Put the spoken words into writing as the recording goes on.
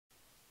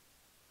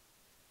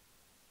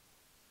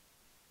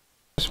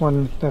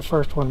one, that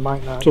first one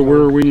might not. So go. where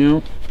are we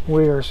now?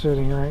 We are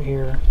sitting right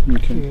here.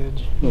 Okay. The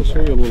edge. Oh, so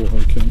we're a little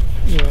okay.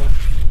 Yeah.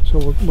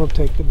 So we'll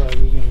take the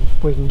buggy and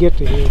we can get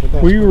to here, but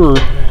that's We were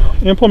now.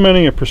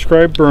 implementing a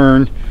prescribed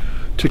burn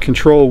to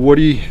control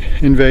woody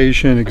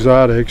invasion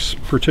exotics,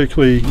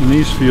 particularly in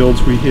these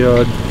fields. We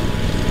had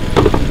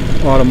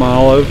autumn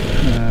olive.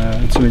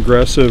 It's an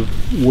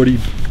aggressive woody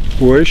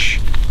bush,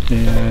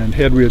 and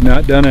had we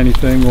not done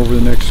anything over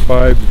the next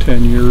 5 to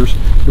 10 years,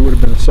 it would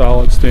have been a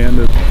solid stand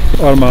of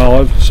autumn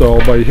olive. So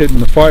by hitting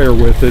the fire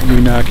with it, we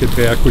knock it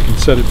back. We can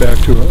set it back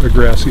to a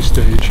grassy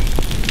stage.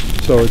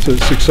 So it's a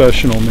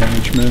successional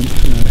management,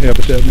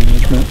 habitat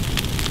management.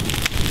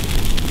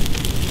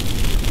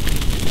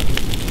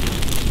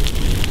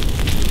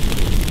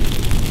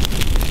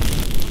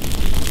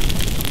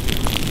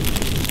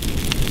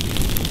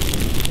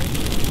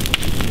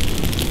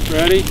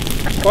 Ready?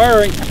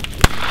 Firing!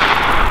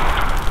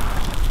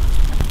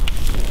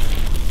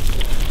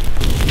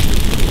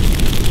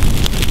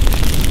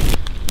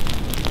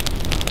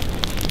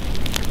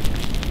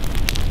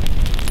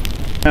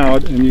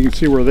 Out, and you can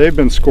see where they've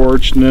been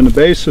scorched, and then the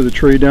base of the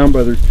tree down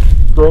by the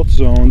growth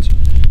zones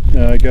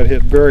got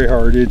hit very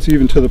hard. It's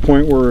even to the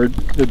point where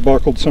it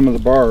buckled some of the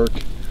bark.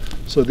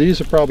 So these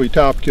are probably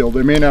top killed.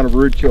 They may not have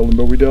root killed them,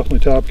 but we definitely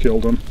top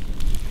killed them.